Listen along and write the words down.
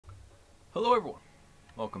Hello everyone,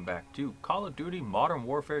 welcome back to Call of Duty Modern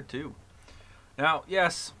Warfare 2. Now,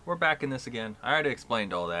 yes, we're back in this again. I already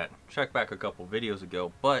explained all that. Check back a couple videos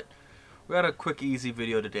ago, but we got a quick, easy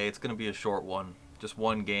video today. It's going to be a short one, just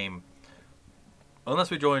one game.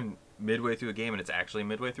 Unless we join midway through a game and it's actually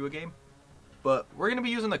midway through a game. But we're going to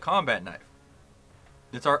be using the combat knife.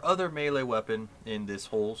 It's our other melee weapon in this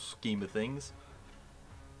whole scheme of things.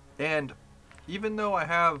 And even though I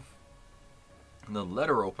have the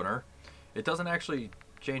letter opener, it doesn't actually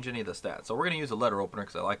change any of the stats. So we're going to use a letter opener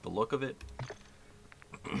because I like the look of it.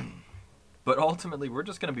 But ultimately, we're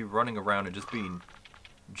just going to be running around and just being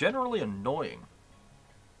generally annoying.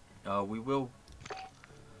 There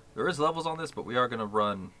is levels on this, but we are going to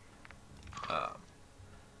run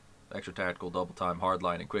extra tactical, double time,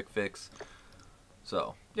 hardline, and quick fix.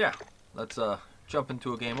 So, yeah, let's jump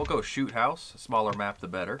into a game. We'll go shoot house. Smaller map, the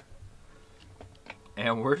better.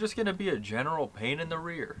 And we're just going to be a general pain in the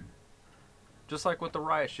rear. Just like with the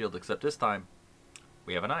riot shield, except this time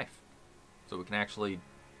we have a knife. So we can actually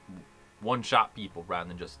one-shot people rather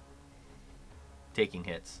than just taking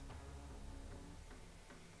hits.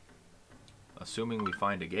 Assuming we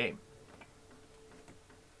find a game.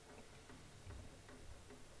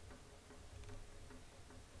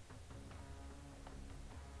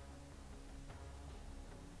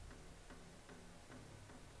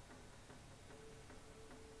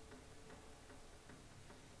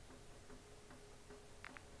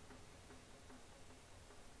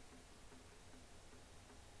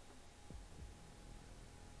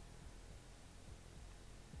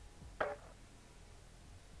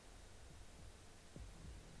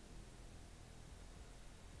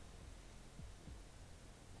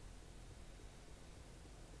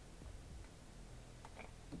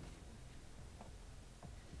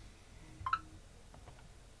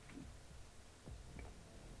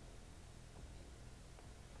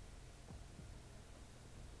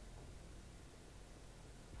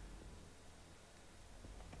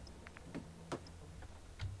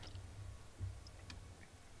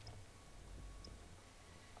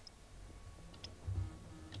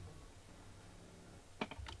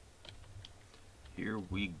 Here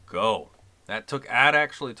we go. That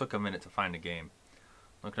actually took a minute to find the game.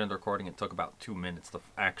 Looking at the recording, it took about 2 minutes to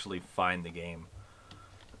actually find the game.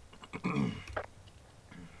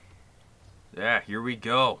 Yeah, here we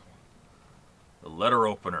go. The letter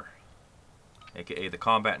opener, aka the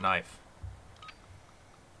combat knife,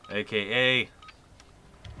 aka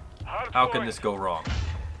how can this go wrong?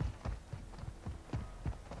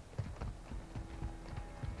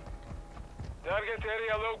 Target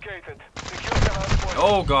area located. Secure the hardpoint.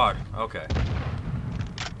 Oh god, okay.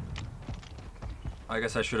 I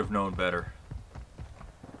guess I should have known better.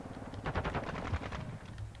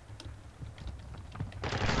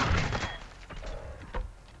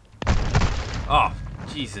 Oh,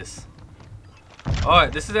 Jesus.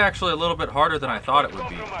 Alright, this is actually a little bit harder than I thought it would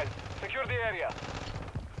be. Secure the area.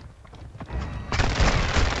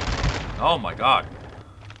 Oh my god.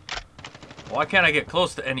 Why can't I get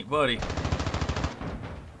close to anybody?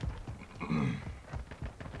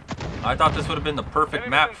 I thought this would have been the perfect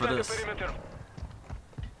map for this.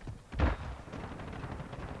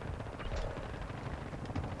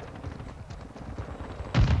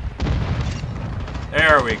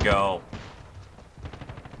 There we go.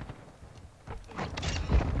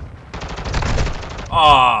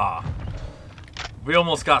 Ah, we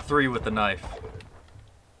almost got 3 with the knife.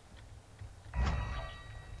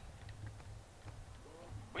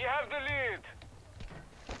 We have the lead.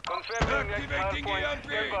 Confirming next hardpoint.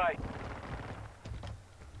 Stand by.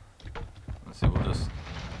 Let's see, we'll just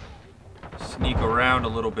sneak around a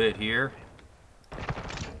little bit here.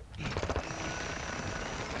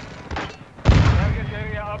 Target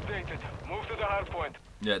area updated. Move to the hardpoint.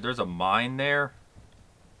 Yeah, there's a mine there.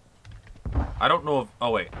 I don't know if...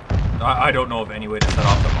 Oh, wait. I don't know of any way to set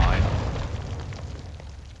off the mine.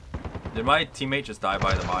 Did my teammate just die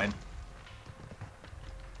by the mine?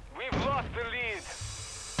 We've lost the lead.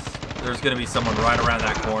 There's going to be someone right around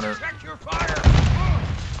that corner. Check your fire!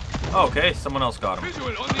 Oh, okay, someone else got him.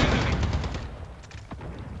 Visual on the enemy!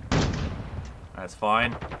 That's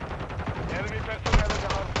fine. Enemy personnel at the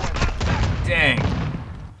hardpoint. Dang.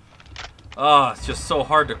 Ah, it's just so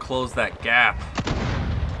hard to close that gap.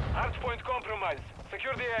 Hardpoint compromised.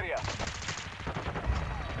 Secure the area.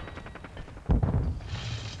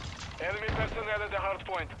 Enemy personnel at the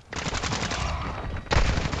hardpoint.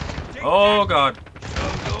 Oh, God.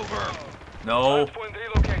 Show's over! No. Hardpoint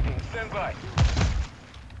relocating. Stand by.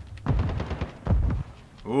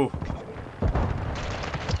 Ooh.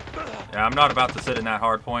 Yeah, I'm not about to sit in that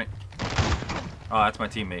hard point. Oh, that's my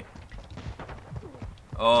teammate.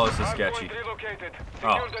 Oh, this is Hardpoint sketchy. relocated.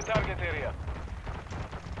 Oh. Secure the target area.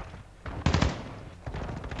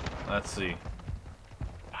 Let's see.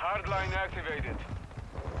 Hardline activated.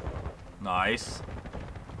 Nice.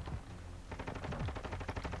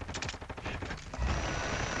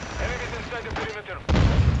 Enemies inside the perimeter.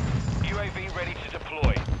 UAV ready to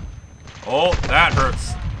deploy. Oh, that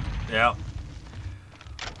hurts. Yeah.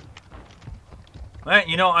 Man,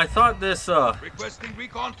 you know, I thought this, Requesting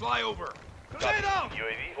recon flyover. Copy.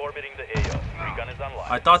 UAV orbiting the AO. Recon is online.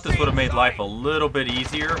 I thought this would have made life a little bit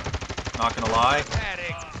easier. Not gonna lie.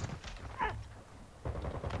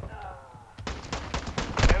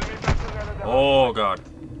 Enemy personnel at the Oh, God.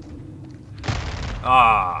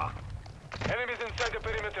 Ah. Enemies inside the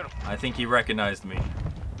perimeter. I think he recognized me.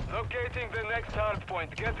 Locating the next hard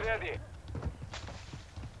point. Get ready.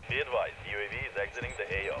 Be advised, UAV is exiting the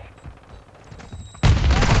AO.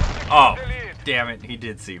 Oh, damn it. He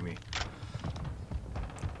did see me.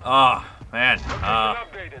 Ah, man. Location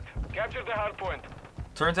updated. Capture the hard point.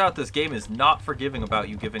 Turns out this game is not forgiving about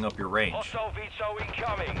you giving up your range. Hostile VTOL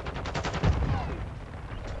incoming.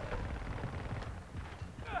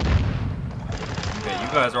 Okay, you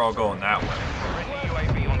guys are all going that way. Friendly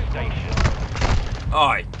UAV on station.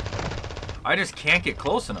 Oh, I just can't get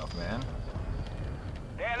close enough, man.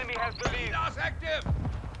 The enemy has the lead. DDoS active.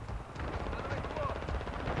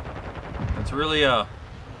 It's really,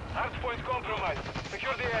 Hardpoint compromised.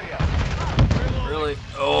 Secure the area. really,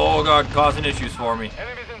 oh God, causing issues for me.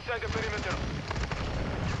 Enemies inside the perimeter.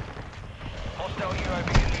 Hostile UAV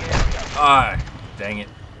in the area. Ah, dang it.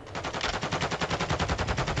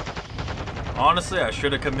 Honestly, I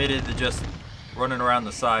should have committed to just running around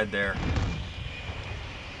the side there.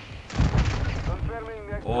 Confirming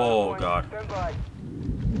next Oh, hardpoint. God. Stand by.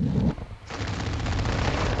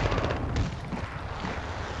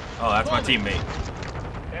 Oh, that's my teammate.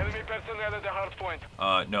 Enemy personnel at the hardpoint.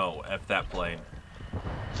 No, F that plane.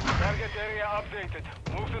 Target area updated.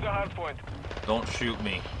 Move to the hardpoint. Don't shoot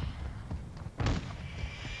me.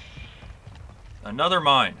 Another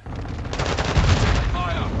mine.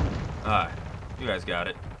 Fire. Ah, you guys got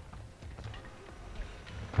it.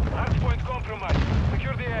 Hardpoint compromised.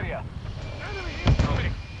 Secure the area. Enemy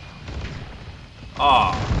incoming.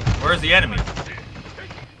 Ah, where's the enemy?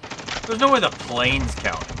 There's no way the plane's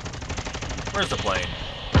counting. Where's the plane?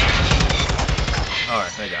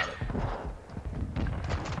 Alright, they got it.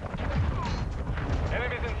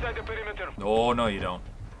 Enemies inside the perimeter. Oh, no you don't.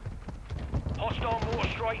 Hostile mortar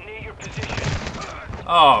strike near your position.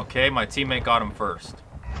 Oh, okay, my teammate got him first.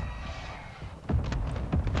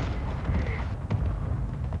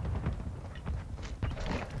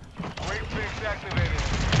 Quick fix activated.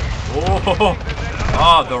 Oh,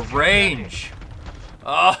 oh, the range.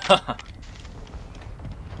 Ah,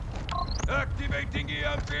 Activating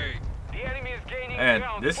EMP. The enemy is gaining and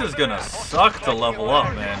ground. this is Pull gonna back. suck to level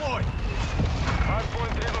up, man. Deployed.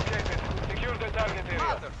 Hardpoint relocated. Secure the target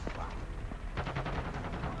area.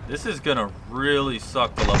 This is gonna really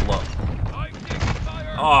suck to level up. I'm taking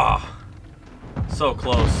fire. Ah, so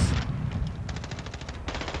close.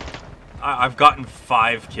 I've gotten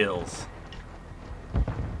 5 kills.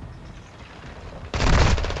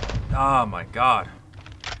 Oh my God.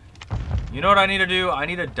 You know what I need to do? I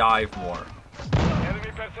need to dive more.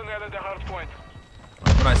 Enemy personnel at the hardpoint.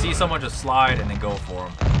 When I see someone, just slide and then go for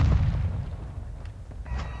them.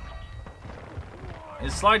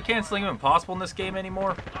 Is slide canceling even possible in this game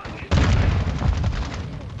anymore? Watch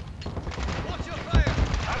your fire.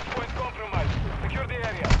 Hardpoint compromised. Secure the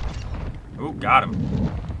area. Ooh, got him.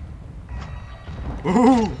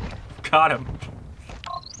 Ooh, got him.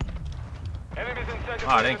 Enemies inside the Oh,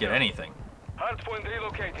 I didn't get perimeter. anything. Hardpoint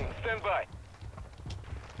relocating. Stand by.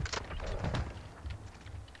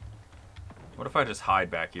 What if I just hide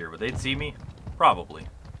back here? Would they see me? Probably.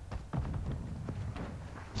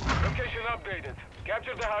 Location updated.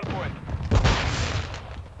 Capture the hardpoint.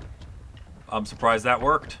 I'm surprised that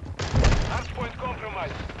worked. Hardpoint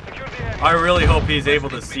compromised. Secure the area. I really hope he's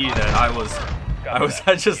able to see that I was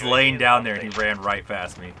just laying down there and he ran right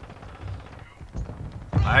past me.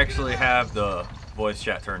 I actually have the voice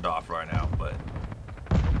chat turned off right now, but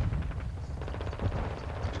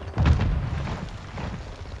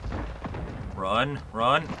run,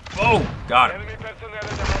 run. Oh, got him. Enemy personnel at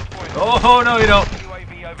the hardpoint. Oh, no, you don't.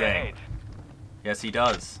 UAV overhead. Yes, he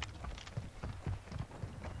does.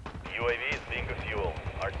 UAV is being refueled.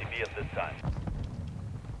 RTB at this time.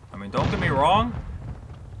 I mean, don't get me wrong.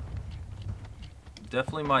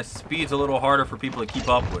 Definitely my speed's a little harder for people to keep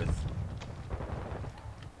up with.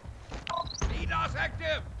 DDoS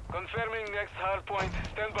active. Confirming next hardpoint.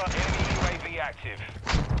 Stand by. Enemy UAV active.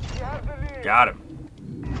 You have the lead. Got him.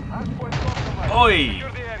 Hardpoint compromised. Oi!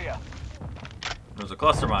 Secure the area. There's a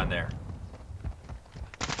cluster mine there.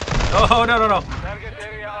 Oh, no, no, no. Target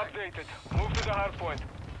area updated. Move to the hard point.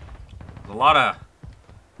 There's a lot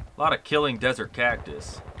of killing desert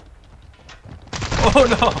cactus. Oh,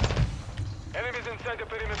 no. Enemies inside the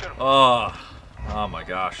perimeter. Oh my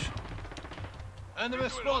gosh. Enemy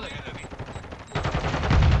spotted.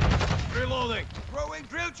 Reloading. Throwing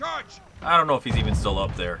drill charge. I don't know if he's even still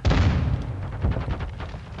up there.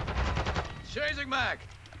 Chasing mag.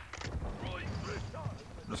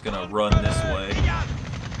 I'm just gonna run this way.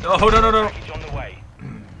 Oh, no, no, no. Package on the way.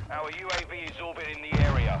 Our UAV is orbiting the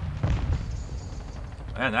area.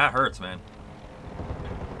 Man, that hurts, man.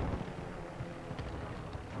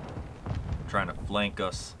 Trying to flank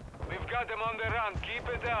us. We've got them on the run. Keep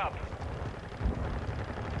it up.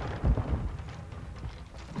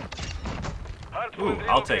 Ooh,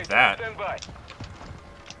 I'll take that. Stand by.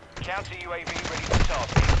 Counter UAV ready for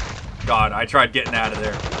task. God, I tried getting out of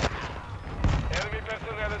there. Enemy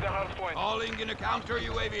personnel at the hard point. Calling in a counter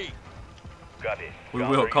UAV. Got it. We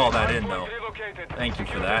will call that in, though. Hard point relocated. Thank you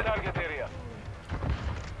for Secure that. the target area.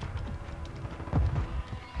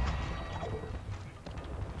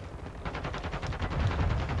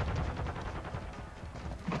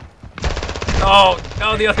 No,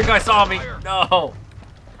 no, the other guy saw me. No.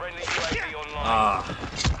 Friendly UAV online.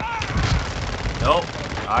 Nope,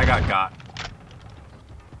 I got.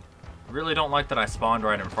 Really don't like that I spawned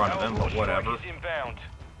right in front of him, but whatever. Strike is inbound.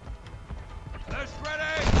 Let's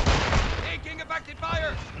ready. Taking effective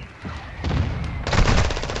fire.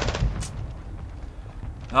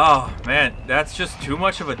 Oh, man, that's just too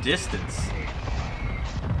much of a distance.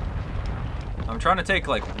 I'm trying to take,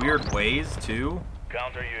 like, weird ways, too.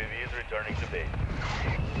 Counter UAV is returning to base.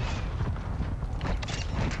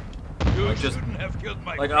 You just- shouldn't have killed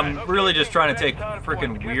my Like, friend. I'm really just trying to take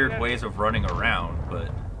freaking weird ways of running around, but...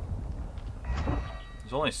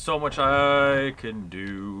 There's only so much I can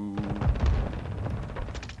do.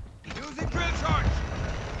 Using drill charge.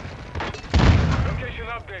 Location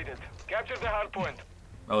updated. Capture the hard point.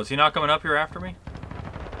 Oh, is he not coming up here after me?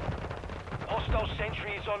 Hostile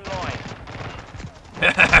sentry is online.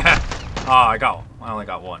 Ah, I only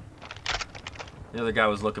got one. The other guy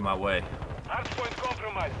was looking my way. Hard point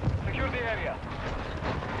compromised. Secure the area.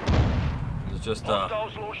 It was just,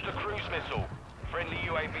 Hostiles launched a cruise missile. Friendly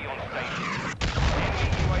UAV on station. Enemy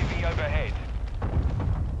UAV overhead.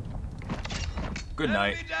 good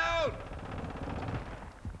night. Enemy down.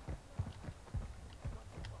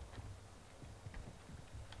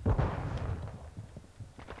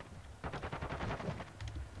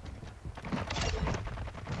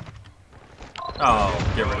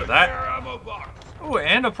 Oh, get rid of that. Air ammo box. Oh,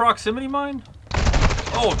 and a proximity mine?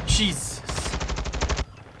 Oh, Jesus.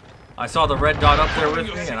 I saw the red dot up there with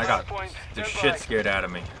me, and I got the shit scared out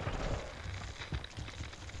of me.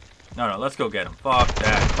 No, let's go get him. Fuck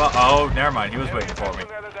that. Oh, never mind. He was waiting for me.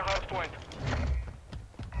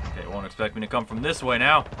 Okay, won't expect me to come from this way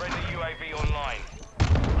now. Friendly UAV online.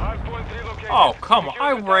 Hard point relocated. Oh, come on.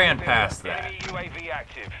 Secure I the ran target past area. that. Enemy UAV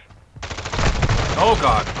active. Oh,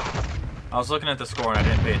 God. I was looking at the score and I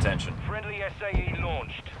didn't pay attention. Friendly SAE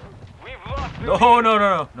launched. We've lost the No.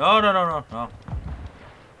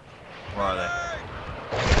 Where are they?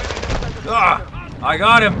 Ah! I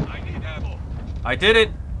got him! I need ammo. I did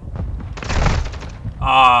it!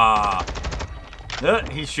 Ah!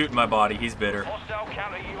 He's shooting my body. He's bitter. Hostile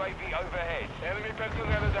counter UAV overhead. Enemy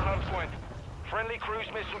personnel at the hard point. Friendly cruise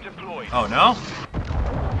missile deployed. Oh, no?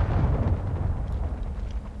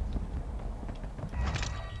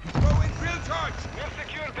 Throwing drill charge. We've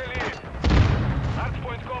secured the lead. Hard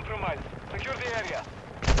point compromised. Secure the area.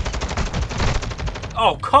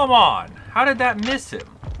 Oh, come on! How did that miss him?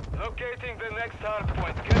 Locating the next hard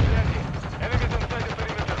point. Get ready. Enemies inside the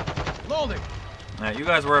perimeter. Loading. Now, you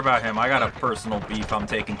guys worry about him. I got a personal beef I'm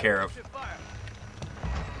taking care of.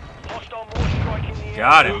 Hostile more strike in the air.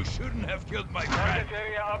 Got You him. shouldn't have killed my friend. Target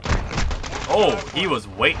area up. Oh, he was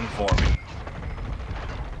waiting for me.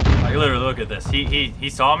 Like, literally, look at this. He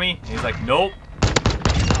saw me. And he's like, nope.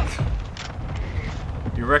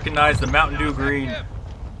 You recognize the Mountain Dew green.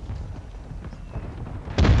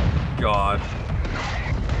 God.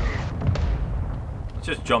 Let's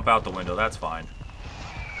just jump out the window. That's fine.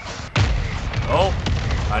 Oh,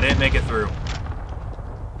 I didn't make it through.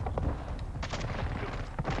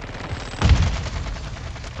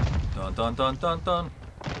 Dun dun dun dun dun.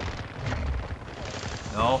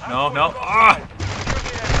 No. Ah!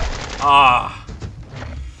 Ah!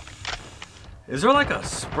 Is there like a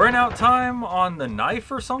sprint out time on the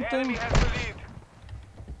knife or something? Enemy has the lead.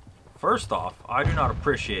 First off, I do not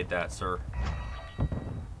appreciate that, sir.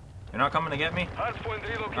 You're not coming to get me? Hardpoint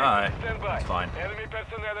relocated. Alright, Stand by. that's fine. Enemy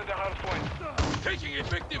personnel at the hardpoint. Taking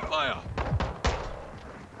effective fire.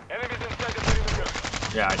 Enemies inside the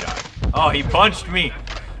perimeter. Yeah, I died. Oh, he punched me.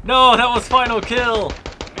 No, that was final kill.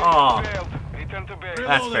 Aw, Failed. Return to base.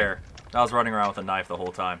 that's fair. I was running around with a knife the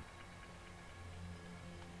whole time.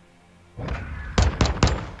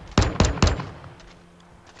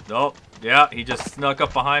 Nope. Yeah, he just snuck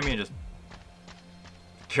up behind me and just...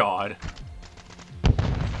 God.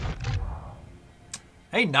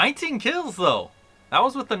 Hey, 19 kills, though. That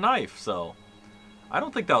was with the knife, so... I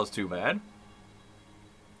don't think that was too bad.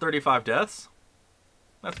 35 deaths.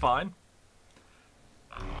 That's fine.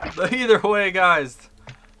 But either way, guys,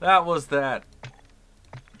 that was that.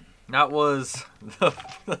 That was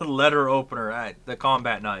the letter opener, the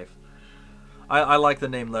combat knife. I like the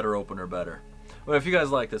name letter opener better. Well, if you guys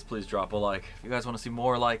like this, please drop a like. If you guys want to see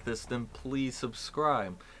more like this, then please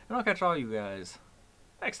subscribe. And I'll catch all you guys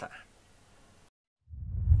next time.